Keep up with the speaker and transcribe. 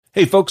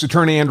Hey folks,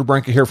 attorney Andrew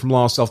Branca here from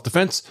Law of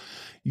Self-Defense.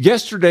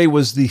 Yesterday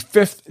was the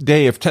fifth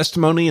day of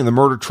testimony in the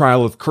murder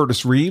trial of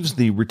Curtis Reeves,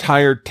 the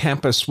retired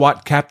Tampa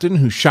SWAT captain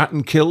who shot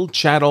and killed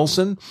Chad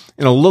Olson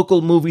in a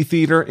local movie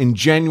theater in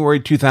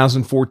January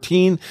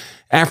 2014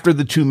 after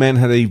the two men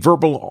had a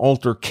verbal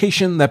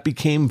altercation that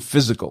became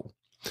physical.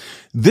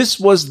 This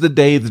was the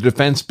day the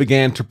defense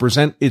began to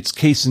present its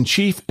case in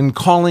chief and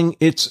calling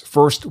its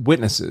first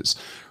witnesses.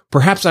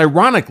 Perhaps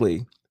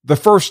ironically, the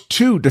first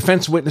two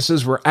defense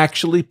witnesses were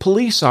actually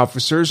police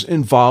officers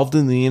involved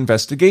in the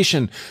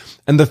investigation,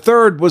 and the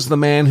third was the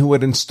man who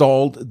had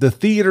installed the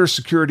theater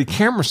security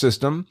camera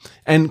system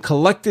and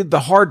collected the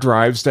hard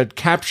drives that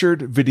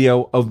captured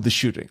video of the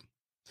shooting.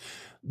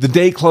 The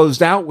day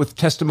closed out with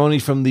testimony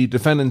from the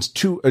defendant's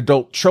two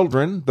adult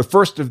children. The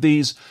first of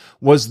these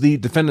was the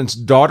defendant's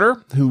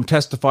daughter, who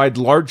testified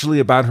largely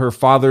about her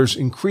father's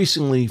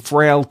increasingly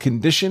frail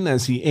condition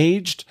as he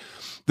aged.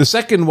 The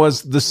second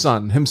was the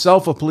son,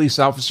 himself a police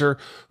officer,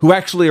 who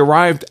actually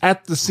arrived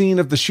at the scene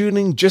of the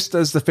shooting just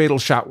as the fatal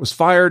shot was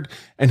fired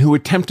and who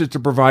attempted to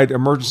provide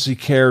emergency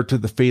care to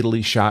the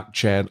fatally shot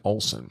Chad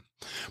Olson.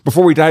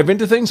 Before we dive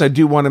into things, I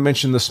do want to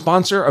mention the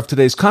sponsor of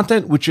today's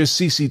content, which is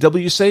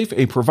CCW Safe,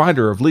 a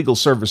provider of legal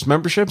service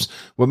memberships,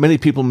 what many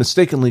people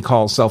mistakenly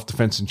call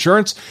self-defense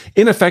insurance.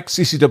 In effect,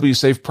 CCW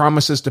Safe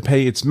promises to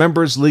pay its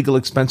members legal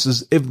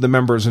expenses if the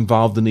member is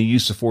involved in a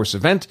use of force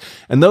event,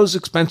 and those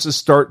expenses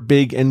start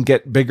big and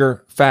get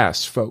bigger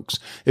fast, folks.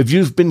 If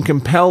you've been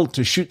compelled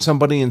to shoot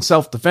somebody in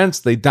self-defense,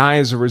 they die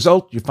as a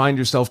result, you find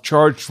yourself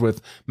charged with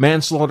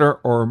manslaughter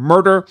or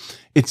murder,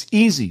 it's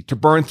easy to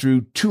burn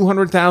through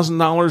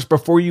 $200,000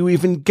 before you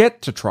even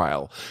get to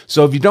trial.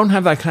 So if you don't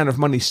have that kind of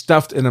money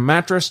stuffed in a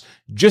mattress,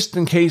 just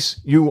in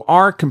case you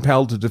are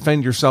compelled to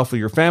defend yourself or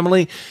your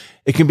family,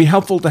 it can be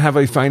helpful to have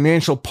a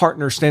financial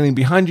partner standing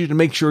behind you to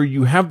make sure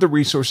you have the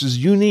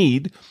resources you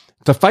need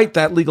to fight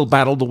that legal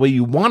battle the way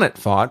you want it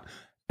fought,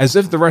 as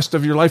if the rest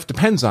of your life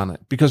depends on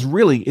it, because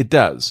really it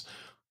does.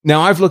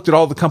 Now, I've looked at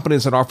all the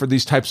companies that offer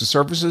these types of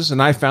services,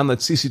 and I found that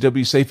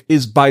CCW Safe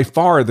is by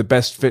far the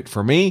best fit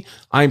for me.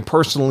 I'm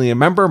personally a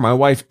member. My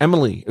wife,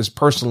 Emily, is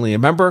personally a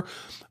member.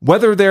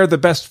 Whether they're the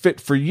best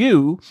fit for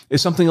you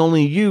is something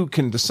only you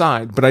can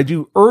decide, but I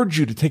do urge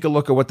you to take a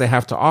look at what they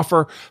have to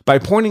offer by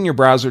pointing your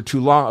browser to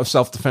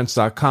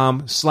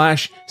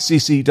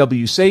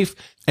lawofselfdefense.com/CCWSafe.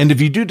 And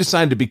if you do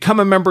decide to become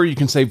a member, you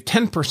can save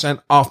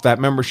 10% off that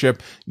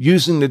membership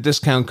using the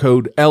discount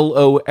code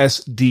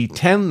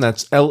LOSD10.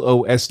 That's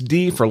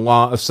LOSD for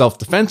Law of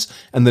Self-Defense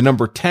and the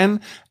number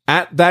 10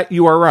 at that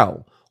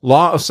URL,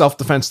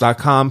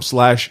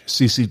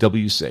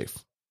 lawofselfdefense.com/CCWSafe.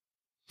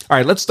 All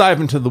right, let's dive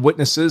into the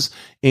witnesses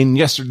in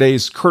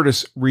yesterday's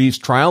Curtis Reeves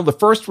trial. The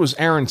first was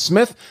Aaron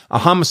Smith, a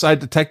homicide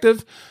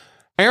detective.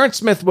 Aaron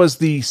Smith was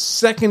the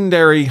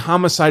secondary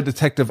homicide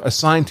detective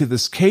assigned to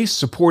this case,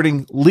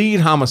 supporting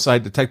lead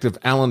homicide detective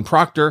Alan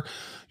Proctor.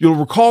 You'll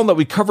recall that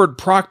we covered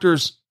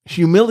Proctor's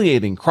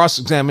humiliating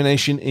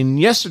cross-examination in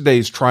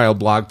yesterday's trial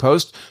blog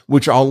post,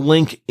 which I'll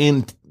link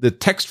in the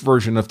text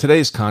version of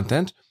today's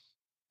content.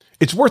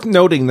 It's worth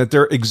noting that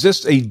there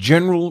exists a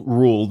general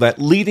rule that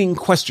leading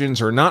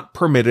questions are not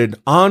permitted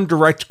on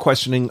direct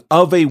questioning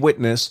of a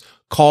witness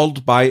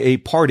called by a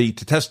party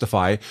to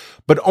testify,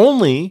 but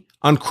only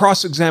on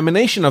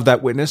cross-examination of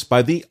that witness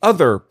by the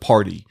other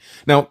party.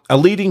 Now, a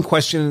leading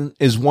question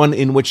is one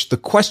in which the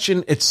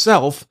question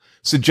itself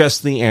suggests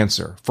the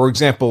answer. For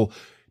example,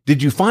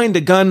 did you find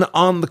a gun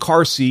on the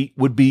car seat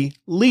would be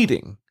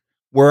leading,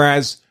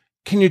 whereas,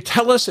 can you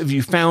tell us if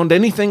you found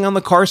anything on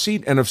the car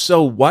seat, and if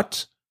so,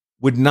 what,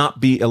 would not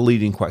be a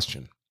leading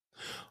question.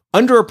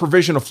 Under a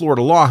provision of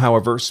Florida law,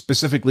 however,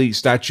 specifically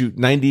statute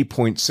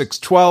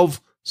 90.612,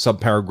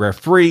 subparagraph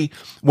 3,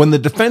 when the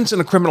defense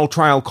in a criminal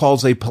trial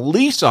calls a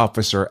police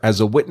officer as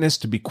a witness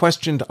to be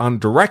questioned on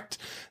direct,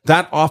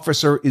 that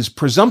officer is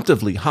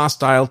presumptively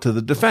hostile to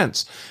the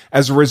defense.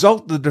 As a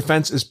result, the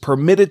defense is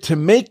permitted to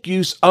make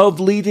use of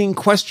leading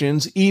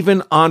questions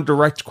even on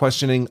direct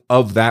questioning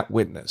of that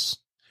witness.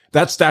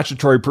 That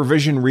statutory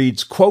provision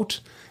reads,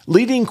 quote,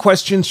 leading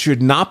questions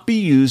should not be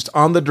used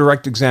on the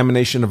direct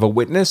examination of a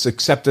witness,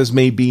 except as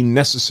may be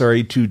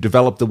necessary to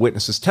develop the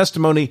witness's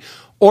testimony.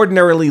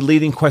 Ordinarily,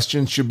 leading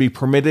questions should be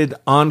permitted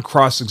on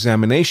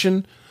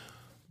cross-examination.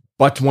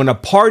 But when a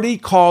party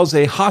calls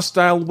a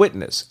hostile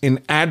witness an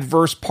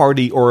adverse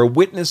party or a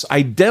witness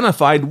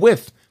identified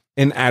with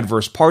an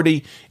adverse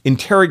party,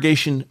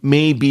 interrogation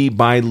may be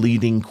by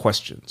leading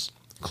questions.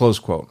 Close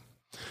quote.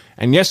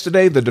 And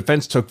yesterday, the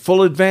defense took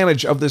full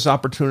advantage of this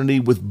opportunity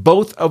with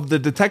both of the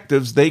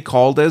detectives they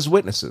called as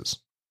witnesses.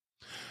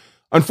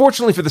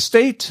 Unfortunately for the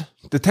state,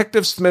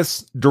 Detective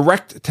Smith's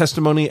direct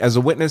testimony as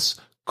a witness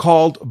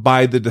called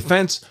by the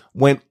defense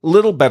went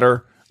little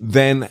better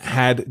than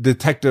had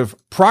Detective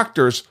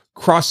Proctor's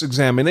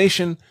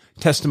cross-examination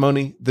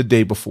testimony the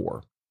day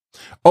before.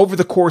 Over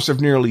the course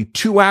of nearly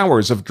 2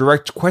 hours of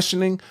direct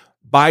questioning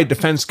by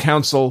defense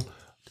counsel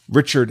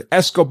Richard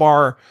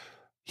Escobar,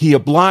 he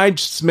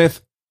obliged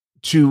Smith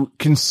to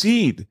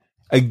concede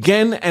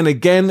again and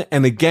again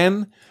and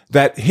again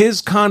that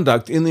his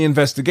conduct in the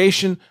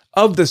investigation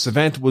of this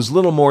event was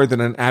little more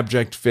than an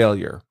abject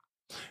failure.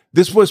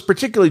 This was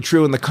particularly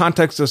true in the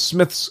context of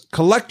Smith's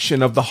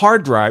collection of the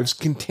hard drives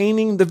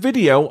containing the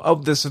video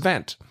of this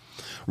event.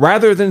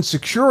 Rather than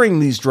securing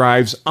these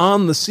drives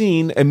on the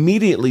scene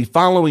immediately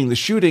following the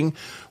shooting,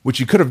 which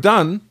he could have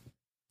done,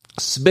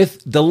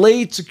 Smith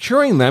delayed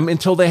securing them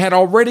until they had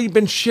already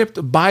been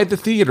shipped by the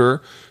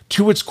theater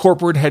to its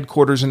corporate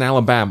headquarters in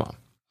Alabama.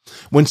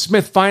 When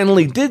Smith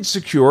finally did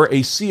secure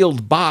a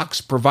sealed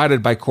box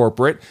provided by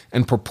corporate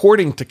and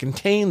purporting to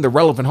contain the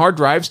relevant hard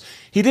drives,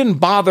 he didn't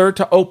bother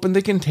to open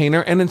the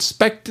container and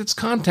inspect its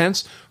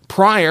contents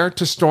prior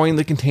to storing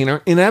the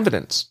container in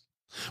evidence.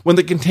 When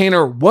the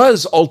container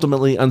was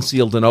ultimately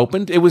unsealed and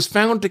opened, it was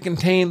found to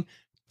contain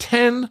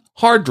 10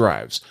 hard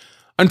drives.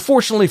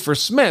 Unfortunately for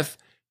Smith,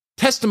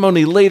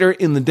 testimony later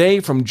in the day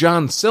from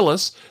John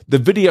Silas, the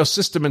video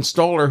system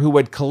installer who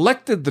had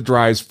collected the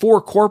drives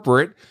for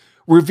corporate,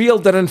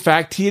 revealed that in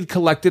fact he had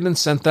collected and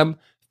sent them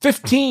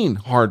 15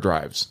 hard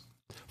drives.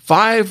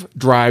 5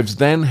 drives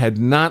then had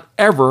not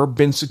ever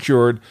been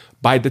secured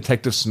by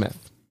Detective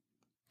Smith.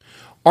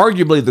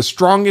 Arguably, the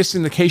strongest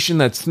indication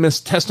that Smith's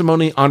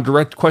testimony on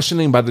direct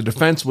questioning by the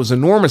defense was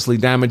enormously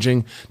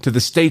damaging to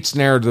the state's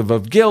narrative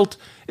of guilt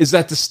is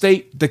that the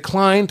state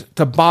declined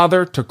to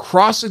bother to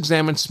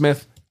cross-examine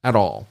Smith at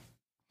all.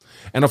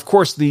 And of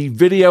course, the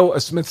video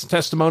of Smith's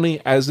testimony,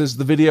 as is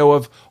the video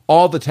of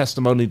all the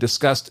testimony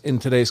discussed in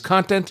today's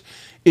content,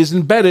 is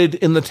embedded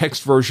in the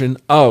text version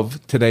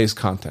of today's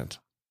content.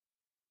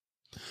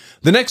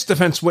 The next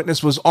defense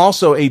witness was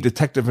also a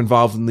detective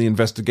involved in the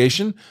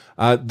investigation,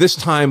 this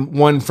time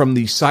one from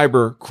the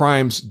Cyber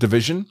Crimes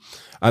Division.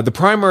 The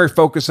primary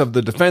focus of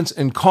the defense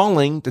in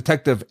calling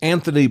Detective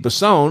Anthony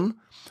Basone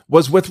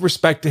was with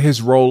respect to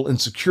his role in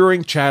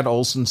securing Chad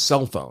Olson's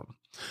cell phone.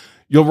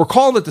 You'll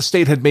recall that the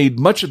state had made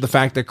much of the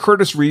fact that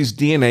Curtis Reeves'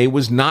 DNA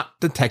was not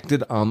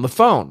detected on the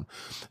phone.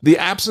 The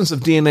absence of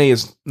DNA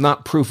is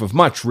not proof of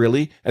much,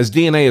 really, as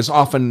DNA is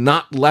often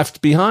not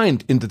left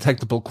behind in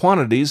detectable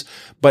quantities,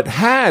 but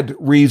had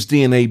Reeves'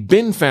 DNA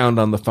been found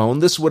on the phone,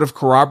 this would have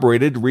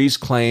corroborated Reeves'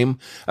 claim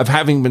of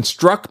having been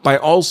struck by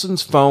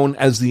Olson's phone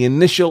as the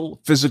initial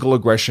physical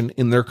aggression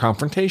in their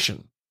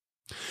confrontation.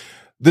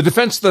 The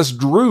defense thus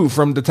drew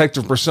from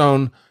Detective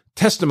Basone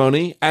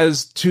testimony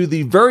as to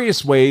the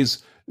various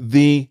ways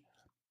the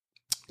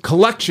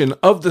collection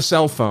of the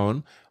cell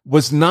phone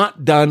was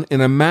not done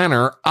in a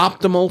manner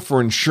optimal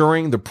for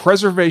ensuring the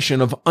preservation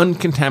of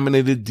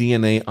uncontaminated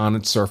DNA on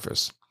its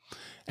surface.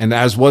 And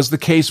as was the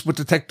case with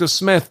Detective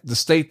Smith, the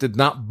state did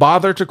not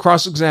bother to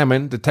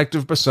cross-examine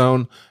Detective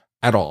Basone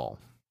at all.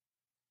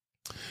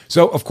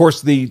 So, of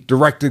course, the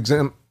direct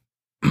exam...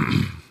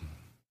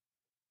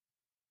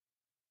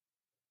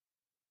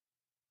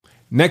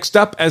 Next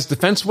up as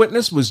defense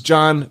witness was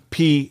John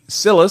P.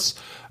 Silas,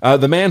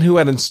 the man who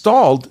had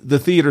installed the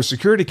theater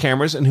security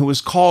cameras and who was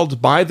called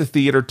by the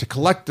theater to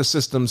collect the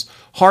system's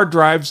hard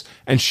drives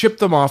and ship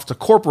them off to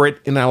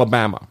corporate in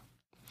Alabama.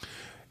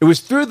 It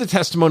was through the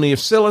testimony of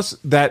Silas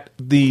that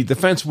the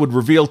defense would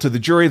reveal to the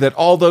jury that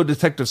although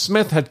Detective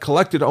Smith had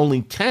collected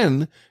only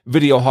 10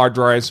 video hard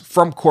drives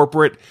from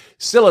corporate,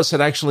 Silas had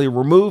actually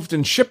removed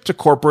and shipped to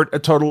corporate a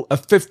total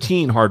of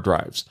 15 hard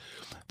drives.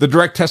 The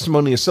direct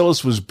testimony of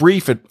Silas was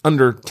brief at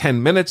under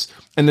 10 minutes,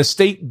 and the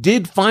state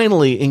did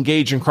finally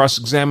engage in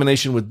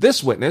cross-examination with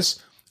this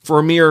witness for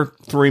a mere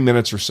 3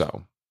 minutes or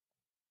so.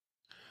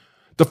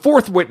 The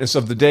fourth witness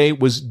of the day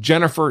was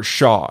Jennifer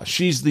Shaw.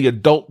 She's the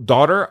adult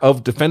daughter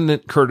of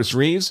defendant Curtis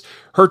Reeves.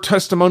 Her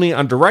testimony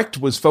on direct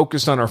was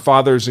focused on her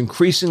father's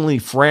increasingly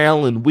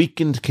frail and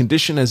weakened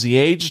condition as he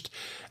aged.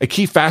 A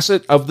key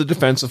facet of the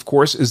defense, of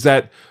course, is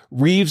that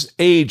Reeves'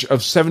 age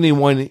of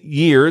 71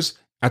 years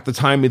at the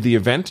time of the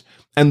event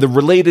and the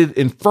related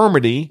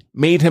infirmity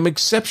made him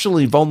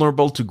exceptionally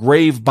vulnerable to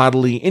grave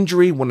bodily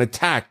injury when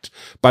attacked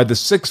by the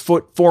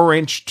 6'4",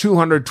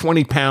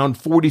 220-pound,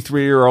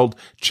 43-year-old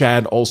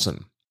Chad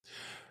Olson.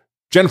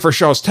 Jennifer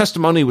Shaw's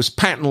testimony was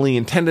patently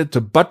intended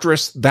to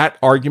buttress that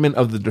argument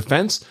of the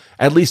defense.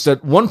 At least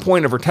at one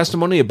point of her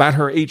testimony about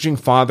her aging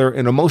father,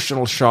 an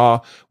emotional Shaw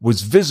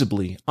was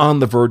visibly on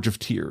the verge of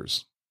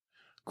tears.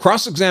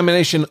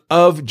 Cross-examination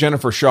of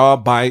Jennifer Shaw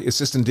by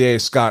Assistant DA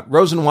Scott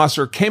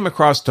Rosenwasser came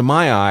across to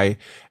my eye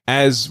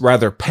as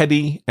rather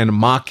petty and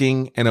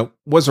mocking, and it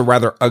was a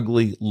rather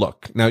ugly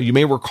look. Now, you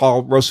may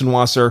recall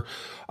Rosenwasser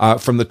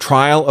from the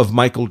trial of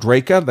Michael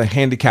Draka, the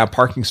handicap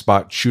parking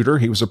spot shooter.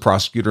 He was a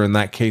prosecutor in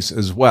that case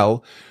as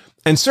well.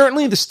 And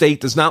certainly the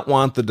state does not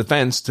want the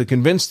defense to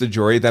convince the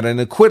jury that an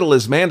acquittal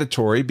is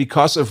mandatory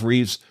because of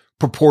Reeves'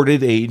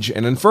 purported age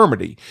and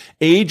infirmity.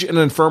 Age and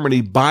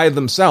infirmity by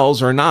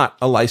themselves are not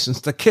a license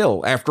to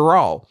kill, after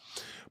all.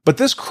 But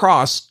this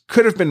cross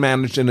could have been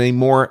managed in a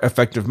more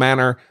effective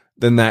manner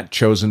than that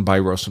chosen by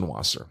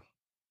Rosenwasser.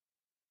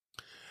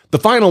 The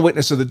final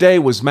witness of the day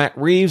was Matt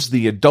Reeves,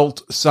 the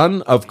adult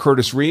son of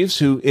Curtis Reeves,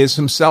 who is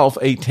himself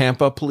a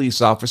Tampa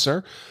police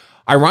officer.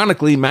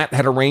 Ironically, Matt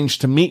had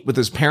arranged to meet with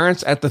his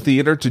parents at the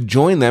theater to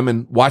join them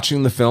in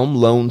watching the film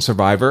Lone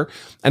Survivor,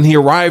 and he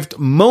arrived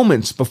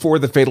moments before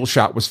the fatal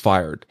shot was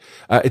fired.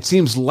 It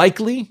seems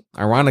likely,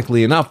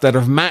 ironically enough, that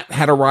if Matt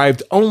had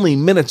arrived only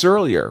minutes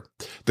earlier,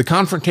 the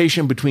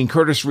confrontation between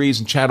Curtis Reeves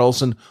and Chad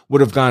Olson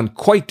would have gone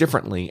quite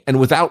differently and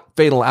without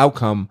fatal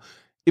outcome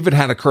if it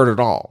had occurred at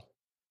all.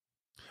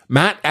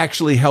 Matt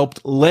actually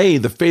helped lay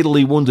the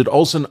fatally wounded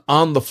Olson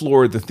on the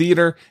floor of the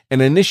theater and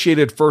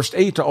initiated first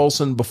aid to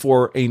Olson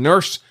before a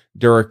nurse,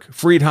 Derek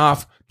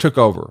Friedhoff, took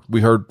over.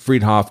 We heard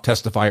Friedhoff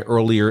testify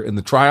earlier in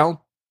the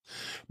trial.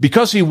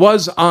 Because he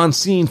was on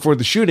scene for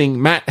the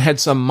shooting, Matt had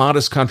some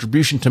modest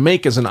contribution to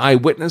make as an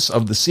eyewitness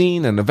of the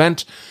scene and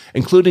event,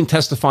 including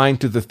testifying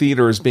to the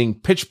theater as being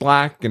pitch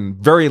black and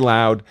very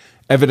loud,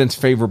 evidence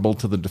favorable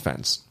to the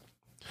defense.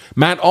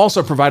 Matt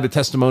also provided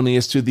testimony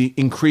as to the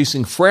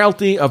increasing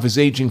frailty of his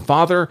aging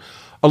father,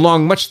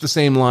 along much the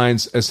same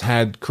lines as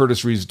had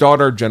Curtis Reeves'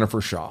 daughter, Jennifer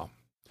Shaw.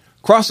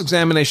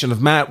 Cross-examination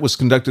of Matt was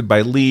conducted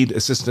by lead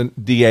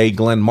assistant DA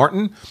Glenn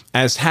Martin.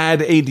 As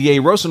had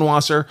ADA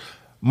Rosenwasser,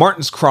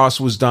 Martin's cross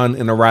was done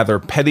in a rather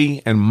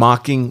petty and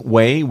mocking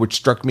way, which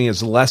struck me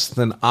as less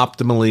than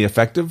optimally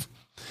effective.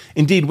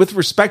 Indeed, with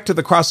respect to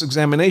the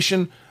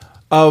cross-examination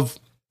of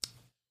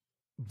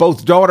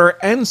both daughter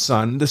and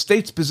son, the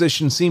state's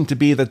position seemed to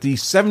be that the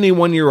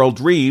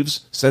 71-year-old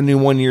Reeves,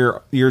 71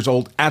 years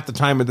old at the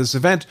time of this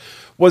event,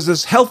 was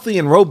as healthy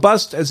and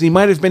robust as he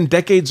might have been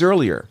decades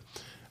earlier.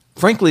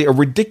 Frankly, a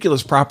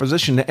ridiculous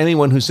proposition to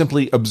anyone who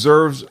simply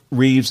observes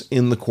Reeves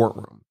in the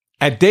courtroom.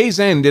 At day's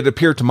end, it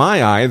appeared to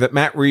my eye that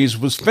Matt Reeves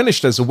was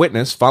finished as a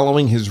witness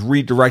following his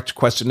redirect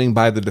questioning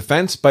by the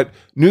defense, but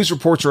news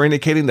reports are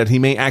indicating that he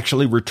may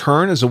actually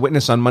return as a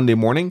witness on Monday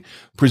morning,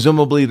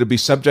 presumably to be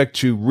subject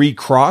to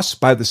recross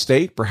by the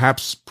state,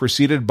 perhaps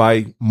preceded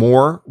by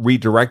more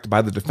redirect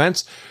by the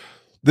defense.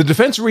 The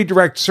defense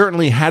redirect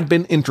certainly had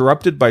been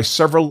interrupted by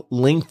several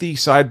lengthy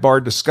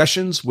sidebar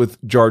discussions with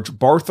Judge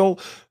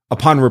Barthel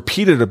upon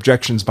repeated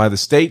objections by the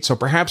state, so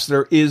perhaps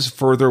there is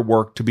further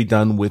work to be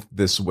done with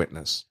this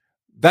witness.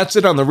 That's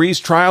it on the Reeves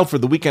trial for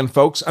the weekend,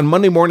 folks. On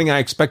Monday morning, I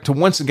expect to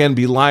once again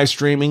be live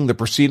streaming the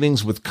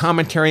proceedings with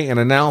commentary and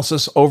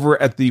analysis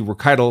over at the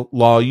Recital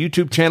Law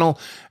YouTube channel,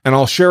 and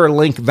I'll share a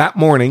link that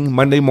morning,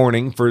 Monday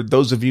morning, for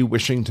those of you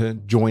wishing to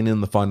join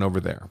in the fun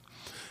over there.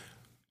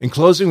 In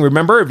closing,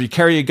 remember, if you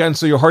carry a gun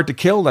so you're hard to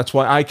kill, that's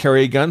why I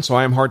carry a gun, so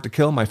I am hard to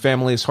kill, my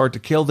family is hard to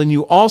kill, then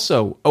you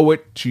also owe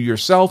it to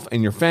yourself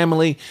and your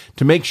family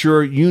to make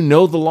sure you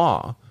know the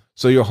law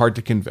so you're hard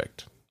to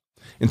convict.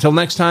 Until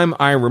next time,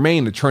 I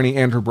remain Attorney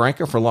Andrew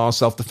Branca for Law of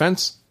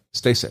Self-Defense.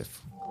 Stay safe.